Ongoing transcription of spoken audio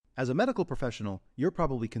As a medical professional, you're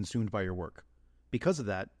probably consumed by your work. Because of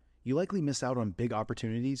that, you likely miss out on big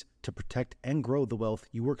opportunities to protect and grow the wealth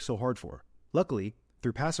you work so hard for. Luckily,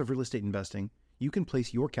 through passive real estate investing, you can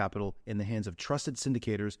place your capital in the hands of trusted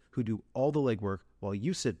syndicators who do all the legwork while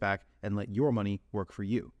you sit back and let your money work for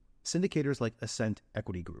you. Syndicators like Ascent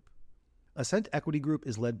Equity Group. Ascent Equity Group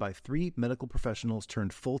is led by 3 medical professionals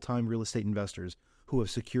turned full-time real estate investors who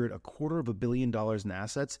have secured $250 million in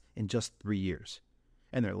assets in just 3 years.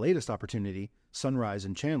 And their latest opportunity, Sunrise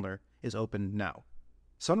in Chandler, is open now.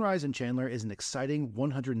 Sunrise in Chandler is an exciting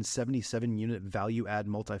 177-unit value-add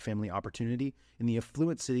multifamily opportunity in the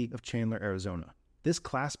affluent city of Chandler, Arizona. This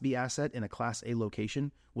Class B asset in a Class A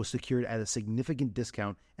location was secured at a significant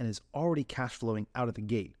discount and is already cash flowing out of the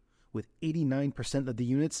gate, with 89% of the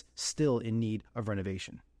units still in need of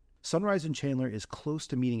renovation. Sunrise in Chandler is close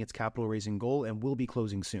to meeting its capital raising goal and will be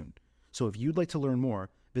closing soon. So if you'd like to learn more,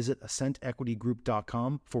 visit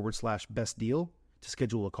ascentequitygroup.com/best deal to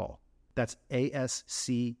schedule a call. That's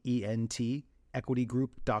ASCENT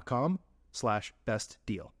equitygroup.com/best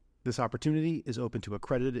deal. This opportunity is open to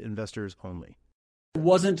accredited investors only. It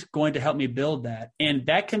wasn't going to help me build that. And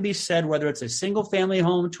that can be said whether it's a single family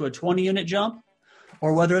home to a 20-unit jump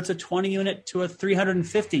or whether it's a 20-unit to a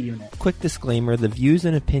 350-unit. Quick disclaimer, the views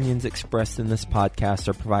and opinions expressed in this podcast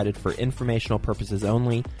are provided for informational purposes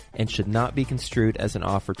only and should not be construed as an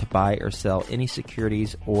offer to buy or sell any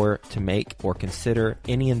securities or to make or consider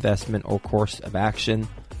any investment or course of action.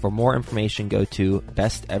 For more information, go to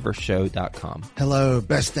bestevershow.com. Hello,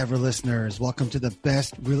 Best Ever listeners. Welcome to the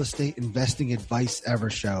Best Real Estate Investing Advice Ever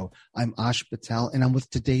show. I'm Ash Patel, and I'm with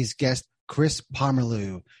today's guest, Chris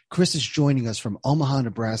Pomerleau. Chris is joining us from Omaha,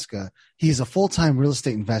 Nebraska. He is a full-time real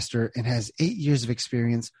estate investor and has 8 years of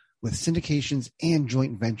experience with syndications and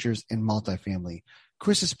joint ventures in multifamily.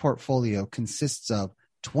 Chris's portfolio consists of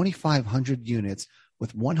 2,500 units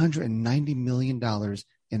with $190 million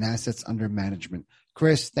in assets under management.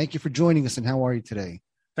 Chris, thank you for joining us, and how are you today?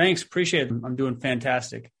 Thanks. Appreciate it. I'm doing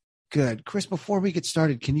fantastic. Good. Chris, before we get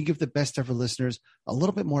started, can you give the Best Ever listeners a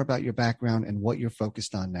little bit more about your background and what you're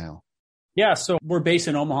focused on now? Yeah, so we're based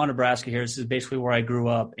in Omaha, Nebraska here. This is basically where I grew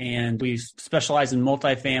up, and we specialize in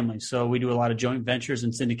multifamily. So we do a lot of joint ventures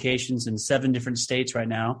and syndications in 7 different states right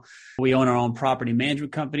now. We own our own property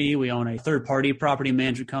management company. We own a third-party property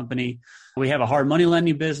management company. We have a hard money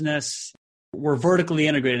lending business. We're vertically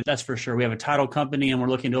integrated, that's for sure. We have a title company, and we're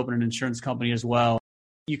looking to open an insurance company as well.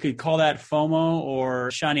 You could call that FOMO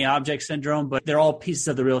or shiny object syndrome, but they're all pieces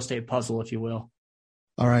of the real estate puzzle, if you will.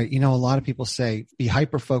 All right. You know, a lot of people say be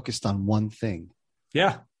hyper-focused on one thing.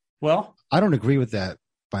 Yeah. Well, I don't agree with that,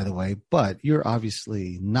 by the way, but you're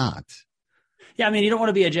obviously not. Yeah. I mean, you don't want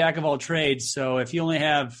to be a jack of all trades. So if you only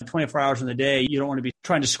have 24 hours in the day, you don't want to be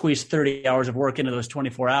trying to squeeze 30 hours of work into those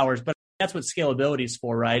 24 hours. But that's what scalability is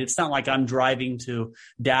for, right? It's not like I'm driving to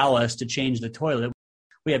Dallas to change the toilet.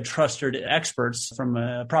 We have trusted experts from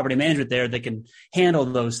property management there that can handle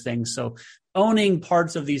those things. So owning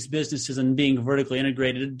parts of these businesses and being vertically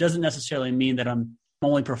integrated, it doesn't necessarily mean that I'm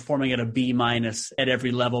only performing at a B- at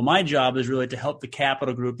every level. My job is really to help the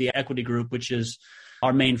capital group, the equity group, which is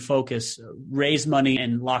our main focus, raise money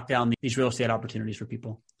and lock down these real estate opportunities for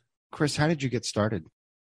people. Chris, how did you get started?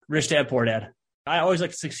 Rich Dad, Poor Dad. I always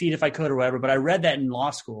like to succeed if I could or whatever, but I read that in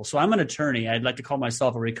law school. So I'm an attorney. I'd like to call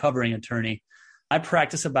myself a recovering attorney. I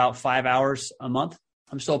practice about 5 hours a month.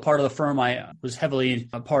 I'm still a part of the firm I was heavily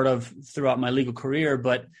a part of throughout my legal career,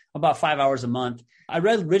 but about 5 hours a month. I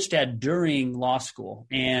read Rich Dad during law school.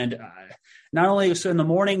 And not only, so in the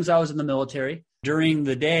mornings, I was in the military. During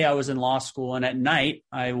the day, I was in law school. And at night,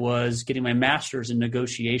 I was getting my master's in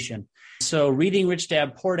negotiation. So reading Rich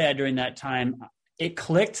Dad, Poor Dad during that time, it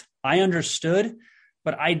clicked. I understood.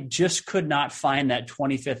 But I just could not find that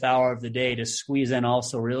 25th hour of the day to squeeze in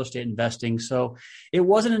also real estate investing. So it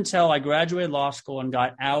wasn't until I graduated law school and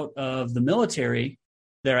got out of the military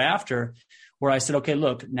thereafter where I said, okay,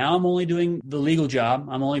 look, now I'm only doing the legal job.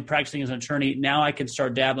 I'm only practicing as an attorney. Now I can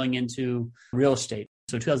start dabbling into real estate.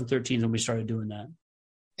 So 2013 is when we started doing that.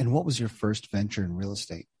 And what was your first venture in real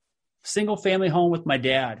estate? Single family home with my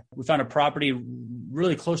dad. We found a property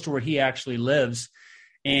really close to where he actually lives.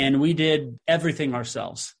 And we did everything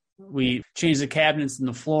ourselves. We changed the cabinets and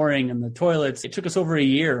the flooring and the toilets. It took us over a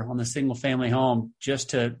year on the single family home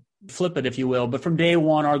just to flip it, if you will. But from day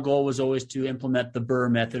one, our goal was always to implement the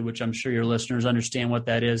BRRRR method, which I'm sure your listeners understand what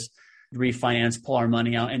that is. Refinance, pull our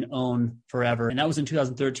money out, and own forever. And that was in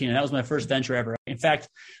 2013. And that was my first venture ever. In fact,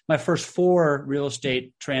 my first 4 real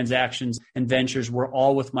estate transactions and ventures were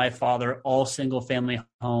all with my father, all single family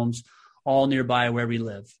homes, all nearby where we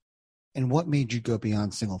live. And what made you go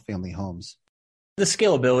beyond single family homes? The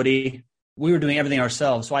scalability. we were doing everything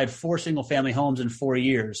ourselves. So I had 4 single family homes in 4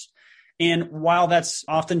 years. And while that's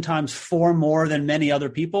oftentimes 4 more than many other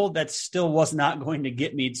people, that still was not going to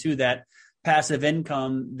get me to that passive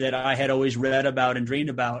income that I had always read about and dreamed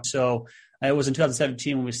about. So it was in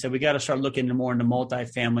 2017 when we said, we got to start looking more into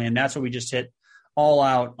multifamily. And that's where we just hit all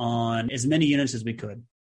out on as many units as we could.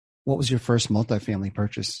 What was your first multifamily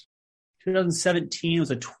purchase? 2017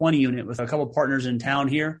 was a 20 unit with a couple of partners in town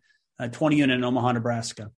here, a 20 unit in Omaha,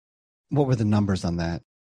 Nebraska. What were the numbers on that?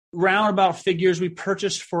 Roundabout figures, we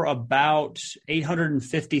purchased for about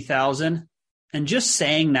 $850,000. And just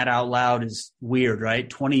saying that out loud is weird, right?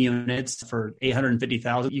 20 units for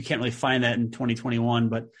 $850,000. You can't really find that in 2021,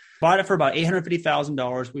 but bought it for about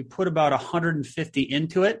 $850,000. We put about $150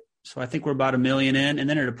 into it. So I think we're about $1 million in, and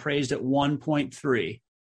then it appraised at 1.3.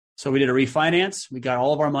 So we did a refinance. We got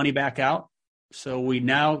all of our money back out. So we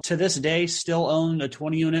now, to this day, still own a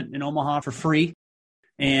 20 unit in Omaha for free,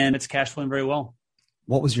 and it's cash flowing very well.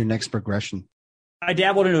 What was your next progression? I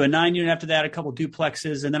dabbled into a 9 unit after that, a couple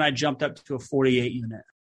duplexes, and then I jumped up to a 48 unit.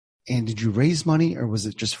 And did you raise money, or was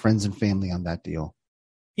it just friends and family on that deal?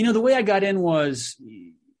 You know, the way I got in was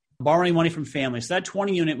borrowing money from family. So that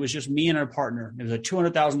 20 unit was just me and our partner. It was a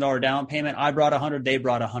 $200,000 down payment. I brought 100, they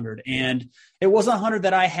brought 100. And it wasn't 100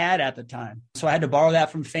 that I had at the time. So I had to borrow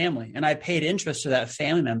that from family. And I paid interest to that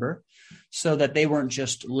family member so that they weren't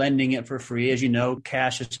just lending it for free. As you know,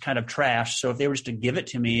 cash is kind of trash. So if they were just to give it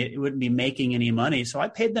to me, it wouldn't be making any money. So I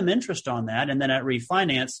paid them interest on that. And then at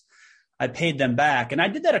refinance, I paid them back. And I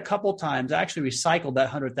did that a couple times. I actually recycled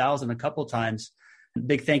that $100,000 a couple times.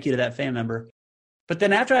 Big thank you to that family member. But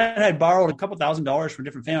then after I had borrowed a couple $1,000s from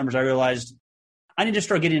different family members, I realized I need to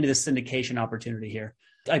start getting into this syndication opportunity here.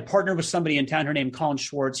 I partnered with somebody in town, her name Colin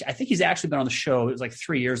Schwartz. I think he's actually been on the show. It was like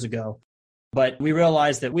 3 years ago. But we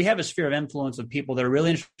realized that we have a sphere of influence of people that are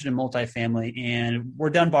really interested in multifamily, and we're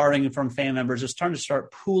done borrowing from family members. It's time to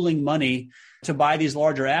start pooling money to buy these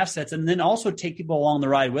larger assets and then also take people along the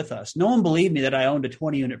ride with us. No one believed me that I owned a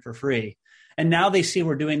 20 unit for free. And now they see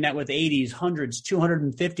we're doing that with 80s, 100s,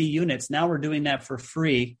 250 units. Now we're doing that for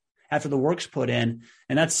free after the work's put in.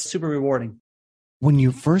 And that's super rewarding. When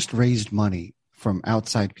you first raised money from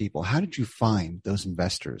outside people, how did you find those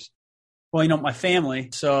investors? Well, you know, my family,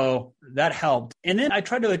 so that helped. And then I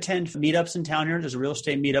tried to attend meetups in town here. There's a real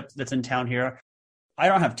estate meetup that's in town here. I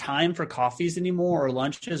don't have time for coffees anymore or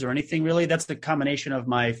lunches or anything really. That's the combination of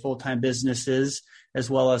my full-time businesses as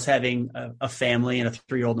well as having a family and a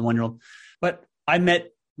 3-year-old and 1-year-old. But I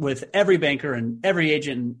met with every banker and every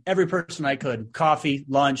agent and every person I could, coffee,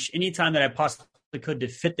 lunch, anytime that I possibly could to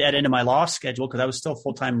fit that into my law schedule because I was still a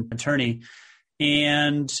full-time attorney.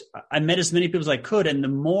 And I met as many people as I could. And the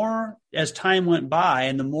more as time went by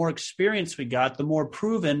and the more experience we got, the more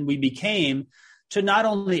proven we became to not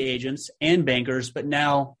only agents and bankers, but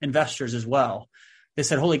now investors as well. They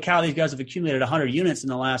said, holy cow, these guys have accumulated 100 units in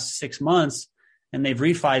the last 6 months and they've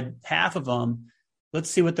refied half of them. Let's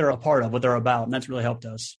see what they're a part of, what they're about. And that's really helped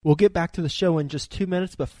us. We'll get back to the show in just 2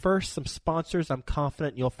 minutes, but first, some sponsors I'm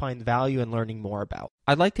confident you'll find value in learning more about.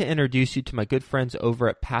 I'd like to introduce you to my good friends over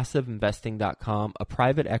at PassiveInvesting.com, a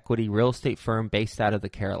private equity real estate firm based out of the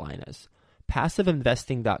Carolinas.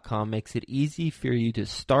 PassiveInvesting.com makes it easy for you to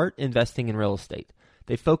start investing in real estate.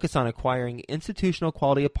 They focus on acquiring institutional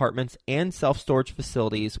quality apartments and self-storage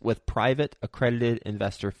facilities with private accredited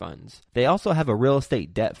investor funds. They also have a real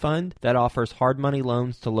estate debt fund that offers hard money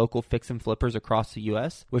loans to local fix and flippers across the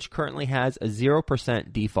U.S., which currently has a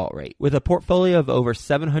 0% default rate. With a portfolio of over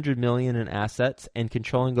 $700 million in assets and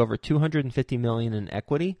controlling over $250 million in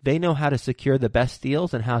equity, they know how to secure the best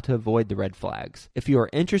deals and how to avoid the red flags. If you are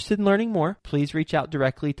interested in learning more, please reach out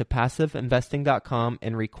directly to PassiveInvesting.com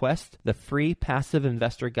and request the free Passive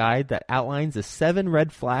Investor Guide that outlines the 7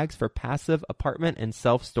 red flags for passive apartment and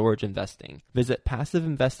self-storage investing. Visit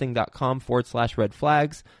PassiveInvesting.com/red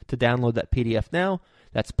flags to download that PDF now.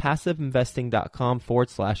 That's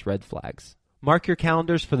PassiveInvesting.com/red flags. Mark your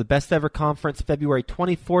calendars for the Best Ever Conference, February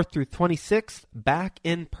 24th through 26th, back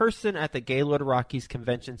in person at the Gaylord Rockies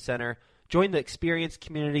Convention Center. Join the experienced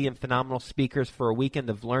community and phenomenal speakers for a weekend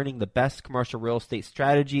of learning the best commercial real estate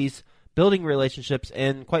strategies, building relationships,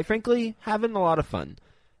 and quite frankly, having a lot of fun.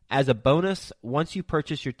 As a bonus, once you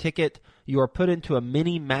purchase your ticket, you are put into a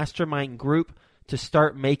mini mastermind group to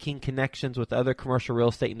start making connections with other commercial real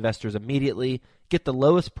estate investors immediately. Get the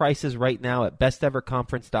lowest prices right now at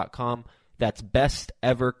besteverconference.com. That's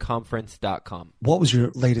besteverconference.com. What was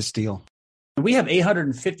your latest deal? We have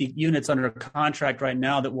 850 units under contract right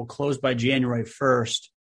now that will close by January 1st.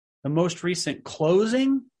 The most recent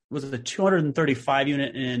closing was the 235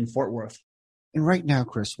 unit in Fort Worth. And right now,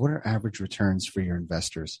 Chris, what are average returns for your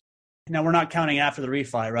investors? Now, we're not counting after the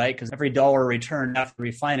refi, right? Because every dollar return after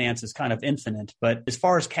the refinance is kind of infinite. But as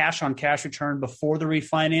far as cash on cash return before the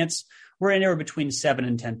refinance, we're anywhere between 7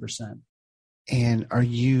 and 10%. And are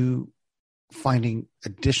you finding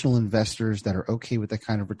additional investors that are okay with that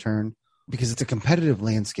kind of return? Because it's a competitive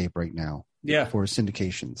landscape right now for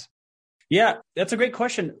syndications. Yeah, that's a great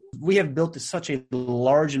question. We have built such a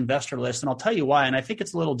large investor list, and I'll tell you why. And I think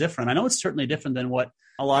it's a little different. I know it's certainly different than what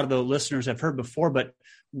a lot of the listeners have heard before, but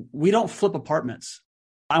we don't flip apartments.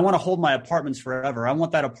 I want to hold my apartments forever. I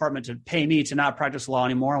want that apartment to pay me to not practice law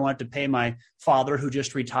anymore. I want it to pay my father who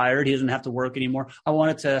just retired. He doesn't have to work anymore. I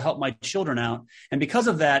want it to help my children out. And because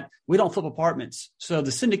of that, we don't flip apartments. So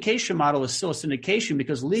the syndication model is still a syndication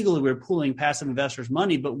because legally we're pooling passive investors'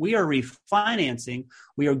 money, but we are refinancing.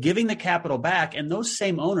 We are giving the capital back, and those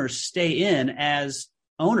same owners stay in as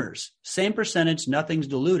owners. Same percentage, nothing's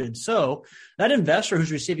diluted. So that investor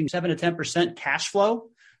who's receiving 7 to 10% cash flow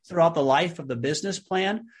throughout the life of the business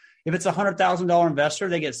plan, if it's a $100,000 investor,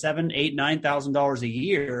 they get $7,000, $8,000, $9,000 a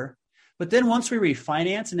year. But then once we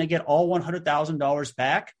refinance and they get all $100,000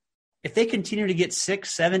 back, if they continue to get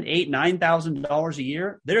 $6,000, $7,000, $8,000, $9,000 a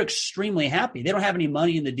year, they're extremely happy. They don't have any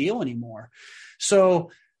money in the deal anymore. So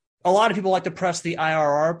a lot of people like to press the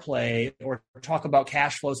IRR play or talk about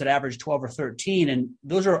cash flows that average 12 or 13. And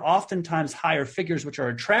those are oftentimes higher figures, which are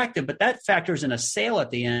attractive, but that factors in a sale at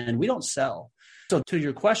the end. We don't sell. So to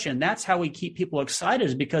your question, that's how we keep people excited,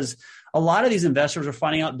 is because a lot of these investors are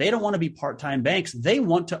finding out they don't want to be part-time banks. They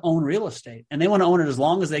want to own real estate, and they want to own it as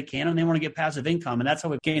long as they can, and they want to get passive income. And that's how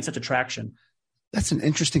we've gained such attraction. That's an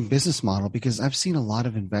interesting business model because I've seen a lot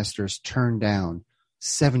of investors turn down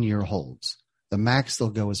 7-year holds. The max they'll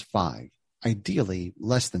go is 5, ideally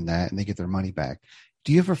less than that, and they get their money back.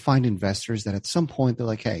 Do you ever find investors that at some point they're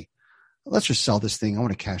like, hey, let's just sell this thing. I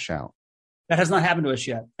want to cash out? That has not happened to us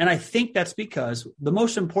yet. And I think that's because the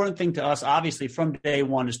most important thing to us, obviously, from day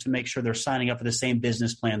one is to make sure they're signing up for the same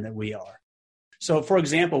business plan that we are. So, for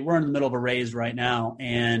example, we're in the middle of a raise right now,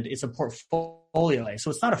 and it's a portfolio.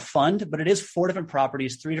 So it's not a fund, but it is 4 different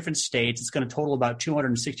properties, 3 different states. It's going to total about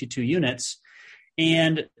 262 units.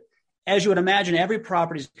 And as you would imagine, every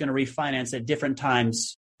property is going to refinance at different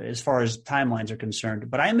times as far as timelines are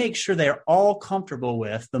concerned. But I make sure they're all comfortable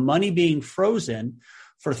with the money being frozen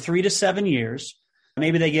for 3 to 7 years.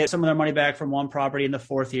 Maybe they get some of their money back from one property in the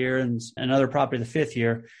 4th year and another property in the 5th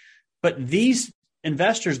year. But these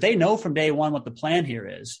investors, they know from day one what the plan here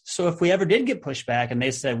is. So if we ever did get pushback and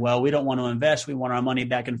they said, well, we don't want to invest, we want our money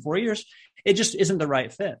back in 4 years, it just isn't the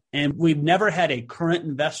right fit. And we've never had a current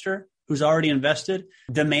investor who's already invested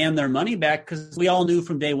demand their money back because we all knew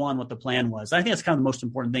from day one what the plan was. I think that's kind of the most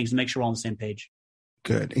important thing, is to make sure we're all on the same page.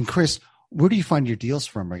 Good. And Chris, where do you find your deals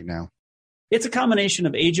from right now? It's a combination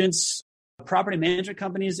of agents, property management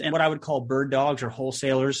companies, and what I would call bird dogs or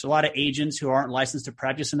wholesalers. A lot of agents who aren't licensed to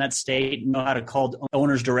practice in that state know how to call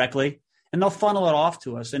owners directly, and they'll funnel it off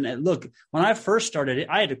to us. And look, when I first started,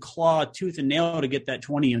 I had to claw tooth and nail to get that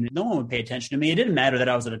 20 unit. No one would pay attention to me. It didn't matter that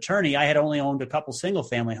I was an attorney. I had only owned a couple single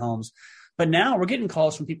family homes. But now we're getting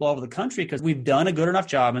calls from people all over the country because we've done a good enough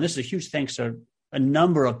job. And this is a huge thanks to a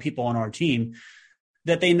number of people on our team,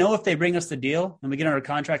 that they know if they bring us the deal and we get under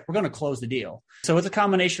contract, we're going to close the deal. So it's a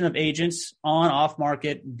combination of agents, on, off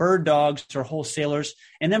market, bird dogs or wholesalers,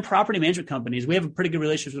 and then property management companies. We have a pretty good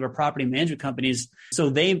relationship with our property management companies. So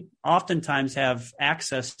they oftentimes have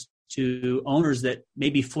access to owners that may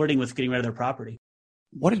be flirting with getting rid of their property.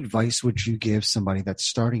 What advice would you give somebody that's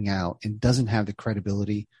starting out and doesn't have the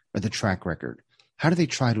credibility or the track record? How do they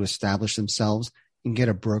try to establish themselves and get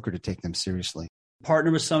a broker to take them seriously?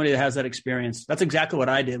 Partner with somebody that has that experience. That's exactly what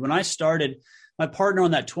I did. When I started, my partner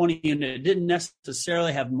on that 20 unit didn't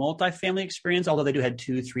necessarily have multifamily experience, although they do had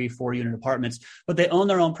 2, 3, 4 unit apartments, but they owned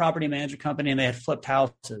their own property management company and they had flipped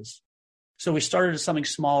houses. So we started as something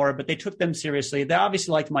smaller, but they took them seriously. They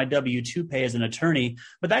obviously liked my W-2 pay as an attorney,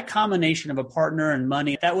 but that combination of a partner and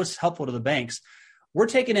money, that was helpful to the banks. We're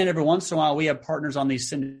taking in every once in a while, we have partners on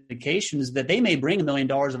these syndications that they may bring $1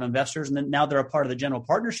 million of investors, and then now they're a part of the general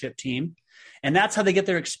partnership team. And that's how they get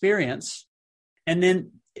their experience. And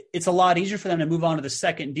then it's a lot easier for them to move on to the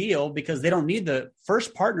second deal because they don't need the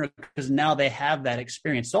first partner because now they have that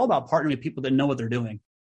experience. It's all about partnering with people that know what they're doing.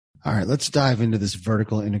 All right, let's dive into this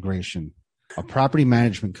vertical integration. A property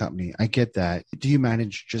management company, I get that. Do you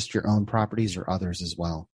manage just your own properties or others as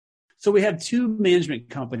well? So we have 2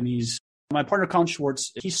 management companies. My partner, Colin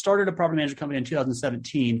Schwartz, he started a property management company in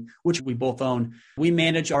 2017, which we both own. We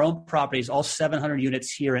manage our own properties, all 700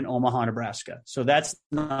 units here in Omaha, Nebraska. So that's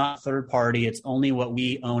not third party. It's only what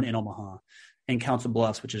we own in Omaha and Council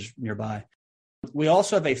Bluffs, which is nearby. We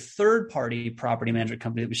also have a third-party property management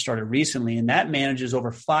company that we started recently, and that manages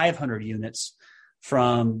over 500 units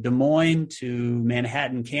from Des Moines to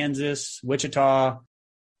Manhattan, Kansas, Wichita.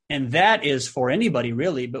 And that is for anybody,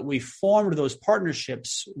 really. But we formed those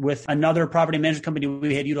partnerships with another property management company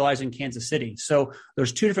we had utilized in Kansas City. So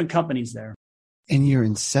there's 2 different companies there. And you're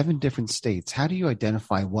in 7 different states. How do you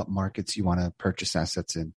identify what markets you want to purchase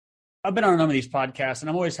assets in? I've been on a number of these podcasts, and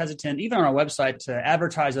I'm always hesitant, even on our website, to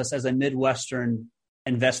advertise us as a Midwestern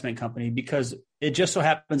investment company because it just so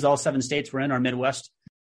happens all 7 states we're in are Midwest.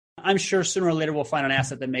 I'm sure sooner or later we'll find an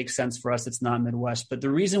asset that makes sense for us that's not Midwest. But the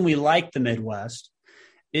reason we like the Midwest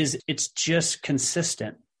is it's just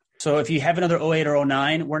consistent. So if you have another 08 or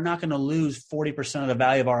 09, we're not going to lose 40% of the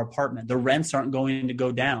value of our apartment. The rents aren't going to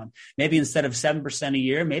go down. Maybe instead of 7% a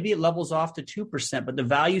year, maybe it levels off to 2%, but the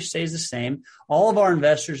value stays the same. All of our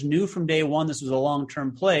investors knew from day one this was a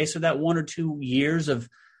long-term play, so that 1 or 2 years of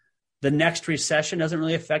the next recession doesn't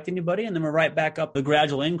really affect anybody, and then we're right back up the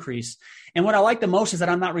gradual increase. And what I like the most is that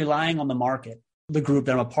I'm not relying on the market, the group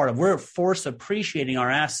that I'm a part of. We're force appreciating our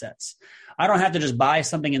assets. I don't have to just buy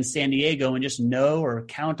something in San Diego and just know or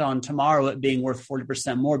count on tomorrow it being worth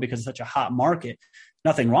 40% more because it's such a hot market.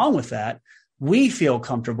 Nothing wrong with that. We feel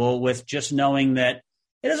comfortable with just knowing that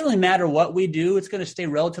it doesn't really matter what we do. It's going to stay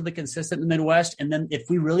relatively consistent in the Midwest. And then if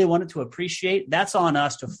we really want it to appreciate, that's on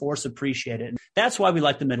us to force appreciate it. And that's why we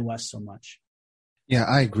like the Midwest so much. Yeah,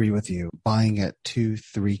 I agree with you. Buying at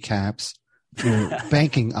 2-3 caps, you're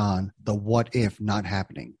banking on the what if not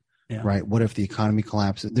happening. Yeah. Right? What if the economy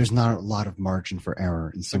collapses? There's not a lot of margin for error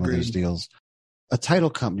in some of those deals. A title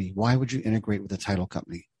company, why would you integrate with a title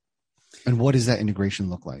company? And what does that integration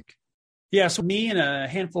look like? Yeah, so me and a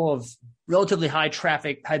handful of relatively high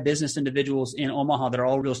traffic, high business individuals in Omaha that are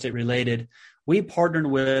all real estate related, we partnered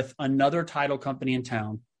with another title company in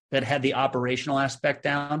town that had the operational aspect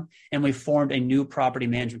down, and we formed a new property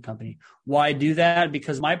management company. Why do that?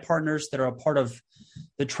 Because my partners that are a part of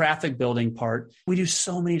the traffic building part, we do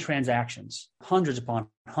so many transactions, hundreds upon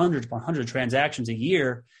hundreds of transactions a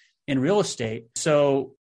year in real estate.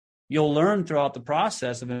 So you'll learn throughout the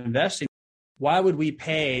process of investing, why would we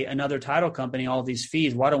pay another title company all these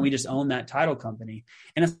fees? Why don't we just own that title company?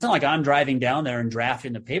 And it's not like I'm driving down there and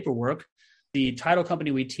drafting the paperwork. The title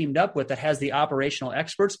company we teamed up with that has the operational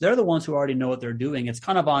experts, they're the ones who already know what they're doing. It's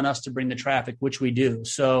kind of on us to bring the traffic, which we do.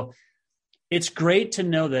 So it's great to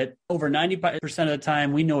know that over 95% of the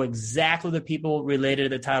time, we know exactly the people related to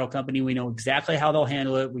the title company. We know exactly how they'll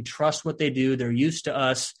handle it. We trust what they do. They're used to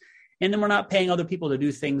us. And then we're not paying other people to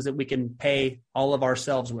do things that we can pay all of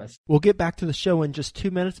ourselves with. We'll get back to the show in just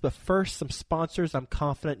 2 minutes, but first, some sponsors I'm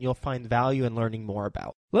confident you'll find value in learning more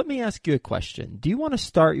about. Let me ask you a question. Do you want to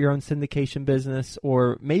start your own syndication business,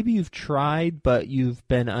 or maybe you've tried but you've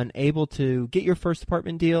been unable to get your first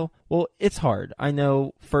apartment deal? Well, it's hard. I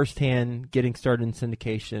know firsthand getting started in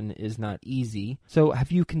syndication is not easy. So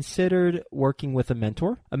have you considered working with a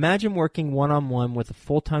mentor? Imagine working one-on-one with a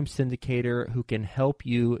full-time syndicator who can help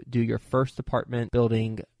you do your first apartment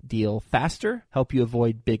building deal faster, help you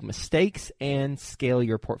avoid big mistakes, and scale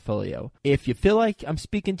your portfolio. If you feel like I'm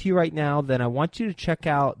speaking to you right now, then I want you to check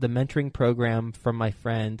out the mentoring program from my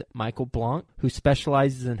friend Michael Blanc, who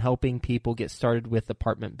specializes in helping people get started with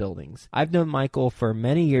apartment buildings. I've known Michael for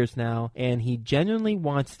many years now, and he genuinely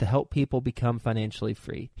wants to help people become financially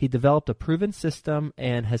free. He developed a proven system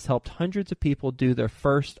and has helped hundreds of people do their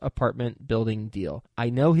first apartment building deal. I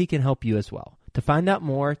know he can help you as well. To find out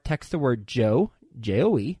more, text the word Joe,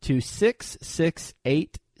 J-O-E, to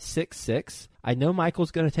 66866. I know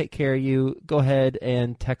Michael's going to take care of you. Go ahead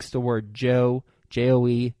and text the word Joe,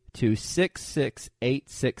 J-O-E, to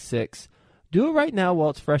 66866. Do it right now while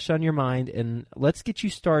it's fresh on your mind, and let's get you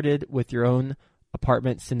started with your own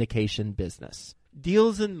apartment syndication business.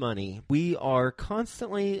 Deals and money. We are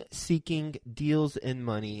constantly seeking deals and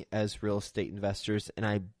money as real estate investors, and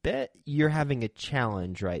I bet you're having a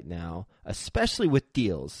challenge right now, especially with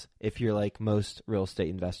deals, if you're like most real estate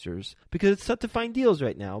investors, because it's tough to find deals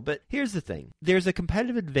right now. But here's the thing. There's a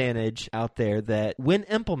competitive advantage out there that when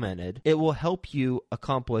implemented, it will help you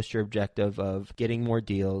accomplish your objective of getting more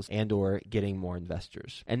deals and or getting more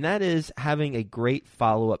investors. And that is having a great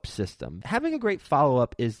follow-up system. Having a great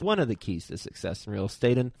follow-up is one of the keys to success in real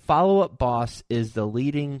estate, and Follow Up Boss is the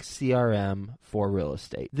leading CRM for real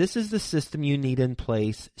estate. This is the system you need in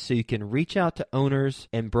place so you can reach out to owners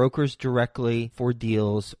and brokers directly for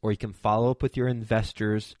deals, or you can follow up with your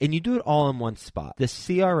investors, and you do it all in one spot. The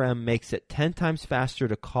CRM makes it 10 times faster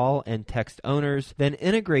to call and text owners, then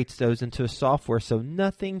integrates those into a software so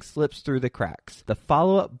nothing slips through the cracks. The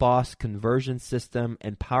Follow Up Boss conversion system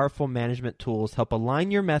and powerful management tools help align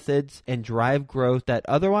your methods and drive growth that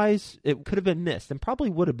otherwise it could have been missed. missed and probably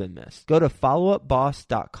would have been missed. Go to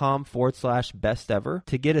followupboss.com/best ever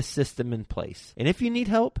to get a system in place. And if you need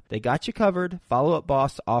help, they got you covered. Follow Up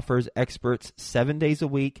Boss offers experts 7 days a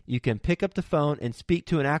week. You can pick up the phone and speak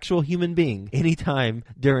to an actual human being anytime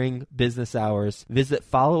during business hours. Visit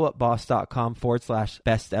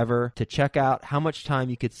followupboss.com/best ever to check out how much time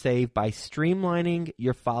you could save by streamlining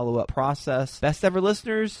your follow-up process. Best Ever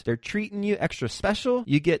listeners, they're treating you extra special.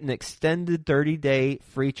 You get an extended 30-day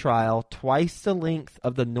free trial, twice the length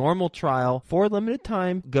of the normal trial for a limited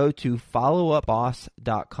time. Go to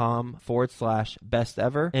followupboss.com/best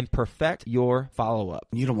ever and perfect your follow-up.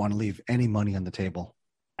 You don't want to leave any money on the table.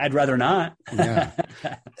 I'd rather not. Yeah.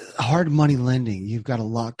 Hard money lending. You've got a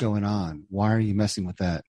lot going on. Why are you messing with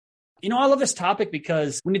that? You know, I love this topic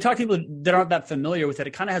because when you talk to people that aren't that familiar with it,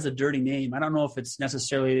 it kind of has a dirty name. I don't know if it's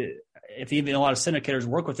necessarily, if even a lot of syndicators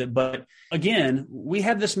work with it. But again, we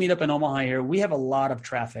have this meetup in Omaha here. We have a lot of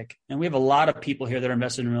traffic and we have a lot of people here that are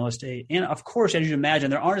invested in real estate. And of course, as you imagine,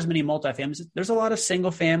 there aren't as many multifamilies. There's a lot of single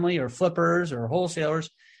family or flippers or wholesalers,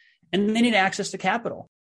 and they need access to capital.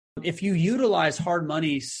 If you utilize hard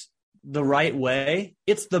money the right way,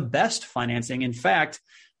 it's the best financing. In fact,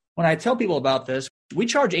 when I tell people about this, we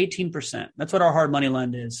charge 18%. That's what our hard money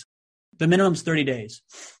lend is. The minimum's 30 days.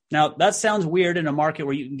 Now, that sounds weird in a market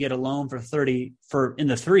where you can get a loan for 30 in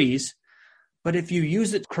the threes, but if you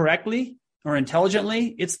use it correctly or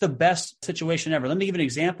intelligently, it's the best situation ever. Let me give you an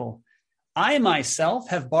example. I myself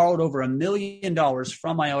have borrowed over $1 million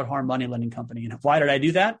from my own hard money lending company. And why did I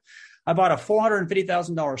do that? I bought a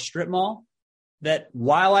 $450,000 strip mall that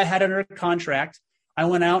while I had under contract, I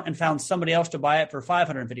went out and found somebody else to buy it for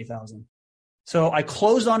 $550,000. So I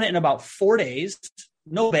closed on it in about 4 days.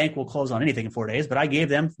 No bank will close on anything in 4 days, but I gave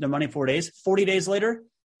them the money in 4 days. 40 days later,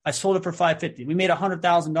 I sold it for $550,000. We made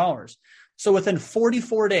 $100,000. So within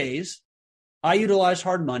 44 days, I utilized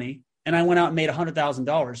hard money and I went out and made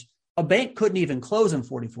 $100,000. A bank couldn't even close in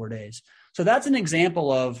 44 days. So that's an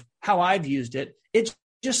example of how I've used it. It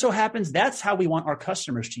just so happens that's how we want our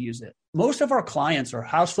customers to use it. Most of our clients are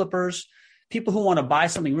house flippers, people who want to buy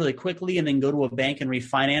something really quickly and then go to a bank and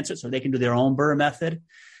refinance it so they can do their own BRRRR method.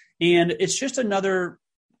 And it's just another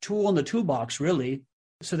tool in the toolbox, really,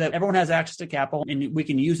 so that everyone has access to capital and we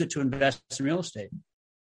can use it to invest in real estate.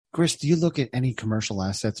 Chris, do you look at any commercial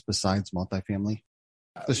assets besides multifamily?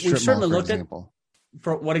 The strip We've certainly mall, for looked example.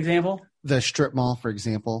 For what example? The strip mall, for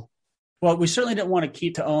example. Well, we certainly didn't want to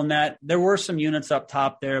keep to own that. There were some units up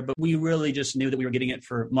top there, but we really just knew that we were getting it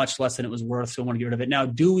for much less than it was worth, so we want to get rid of it. Now,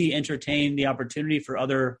 do we entertain the opportunity for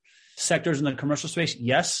other sectors in the commercial space?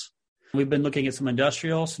 Yes. We've been looking at some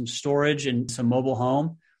industrial, some storage, and some mobile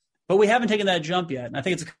home, but we haven't taken that jump yet. And I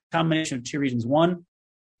think it's a combination of two reasons. One,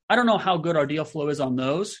 I don't know how good our deal flow is on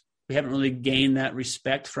those. We haven't really gained that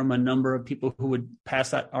respect from a number of people who would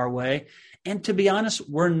pass that our way. And to be honest,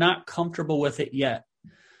 we're not comfortable with it yet.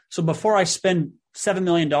 So before I spend $7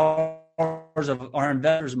 million of our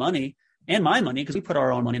investors' money and my money, because we put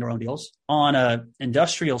our own money in our own deals, on an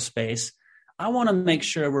industrial space, I want to make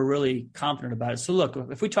sure we're really confident about it. So look,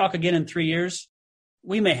 if we talk again in 3 years,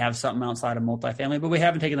 we may have something outside of multifamily, but we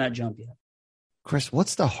haven't taken that jump yet. Chris,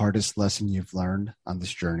 what's the hardest lesson you've learned on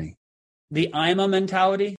this journey? The I'm a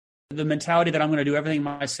mentality, the mentality that I'm going to do everything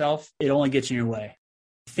myself, it only gets in your way.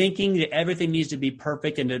 Thinking that everything needs to be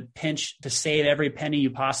perfect and to save every penny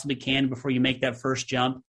you possibly can before you make that first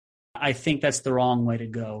jump, I think that's the wrong way to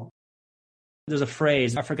go. There's a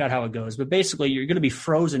phrase, I forgot how it goes, but basically you're going to be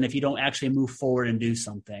frozen if you don't actually move forward and do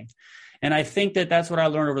something. And I think that that's what I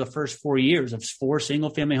learned over the first 4 years of 4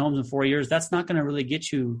 single family homes in 4 years. That's not going to really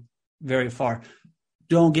get you very far.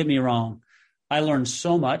 Don't get me wrong. I learned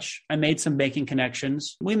so much. I made some banking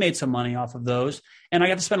connections. We made some money off of those. And I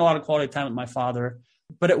got to spend a lot of quality time with my father,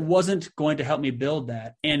 but it wasn't going to help me build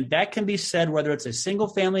that. And that can be said whether it's a single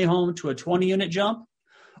family home to a 20 unit jump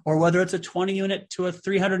or whether it's a 20 unit to a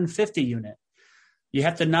 350 unit. You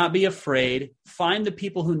have to not be afraid. Find the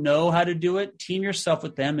people who know how to do it, team yourself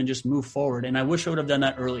with them, and just move forward. And I wish I would have done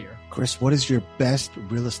that earlier. Chris, what is your best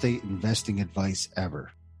real estate investing advice ever?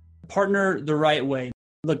 Partner the right way.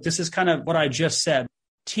 Look, this is kind of what I just said.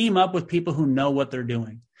 Team up with people who know what they're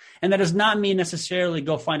doing. And that does not mean necessarily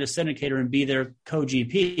go find a syndicator and be their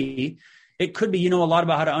co-GP. It could be you know a lot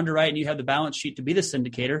about how to underwrite and you have the balance sheet to be the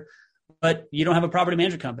syndicator, but you don't have a property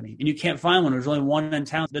management company and you can't find one. There's only one in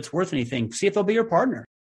town that's worth anything. See if they'll be your partner.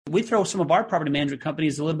 We throw some of our property management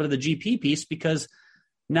companies a little bit of the GP piece because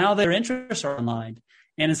now their interests are aligned.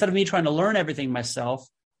 And instead of me trying to learn everything myself,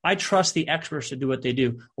 I trust the experts to do what they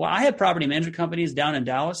do. Well, I have property management companies down in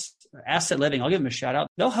Dallas, Asset Living. I'll give them a shout out.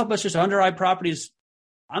 They'll help us just underwrite properties.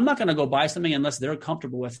 I'm not going to go buy something unless they're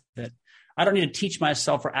comfortable with it. I don't need to teach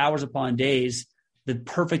myself for hours upon days the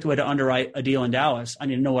perfect way to underwrite a deal in Dallas. I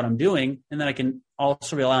need to know what I'm doing, and then I can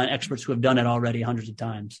also rely on experts who have done it already hundreds of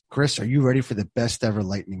times. Chris, are you ready for the best ever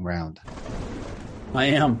lightning round? I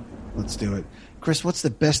am. Let's do it. Chris, what's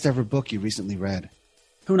the best ever book you recently read?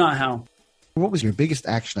 Who Not How. What was your biggest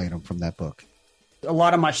action item from that book? A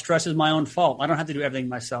lot of my stress is my own fault. I don't have to do everything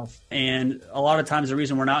myself. And a lot of times the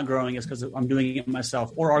reason we're not growing is because I'm doing it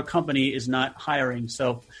myself, or our company is not hiring.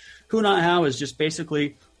 So Who Not How is just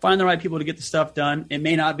basically find the right people to get the stuff done. It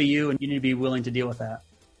may not be you, and you need to be willing to deal with that.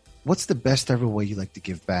 What's the best ever way you like to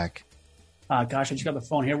give back? Gosh, I just got the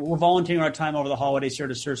phone here. We're volunteering our time over the holidays here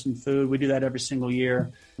to serve some food. We do that every single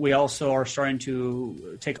year. We also are starting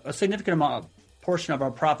to take a significant portion of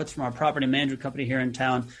our profits from our property management company here in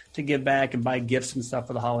town to give back and buy gifts and stuff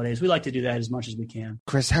for the holidays. We like to do that as much as we can.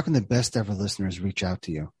 Chris, how can the best ever listeners reach out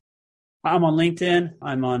to you? I'm on LinkedIn.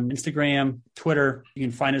 I'm on Instagram, Twitter. You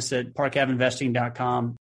can find us at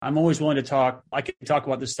parkavinvesting.com. I'm always willing to talk. I could talk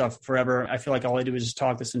about this stuff forever. I feel like all I do is just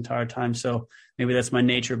talk this entire time. So maybe that's my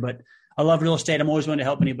nature, but I love real estate. I'm always willing to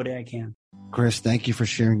help anybody I can. Chris, thank you for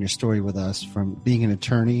sharing your story with us, from being an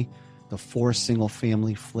attorney, the 4 single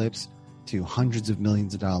family flips, to hundreds of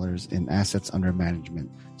millions of dollars in assets under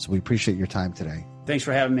management. So we appreciate your time today. Thanks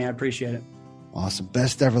for having me. I appreciate it. Awesome.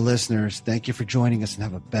 Best ever listeners, thank you for joining us, and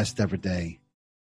have a best ever day.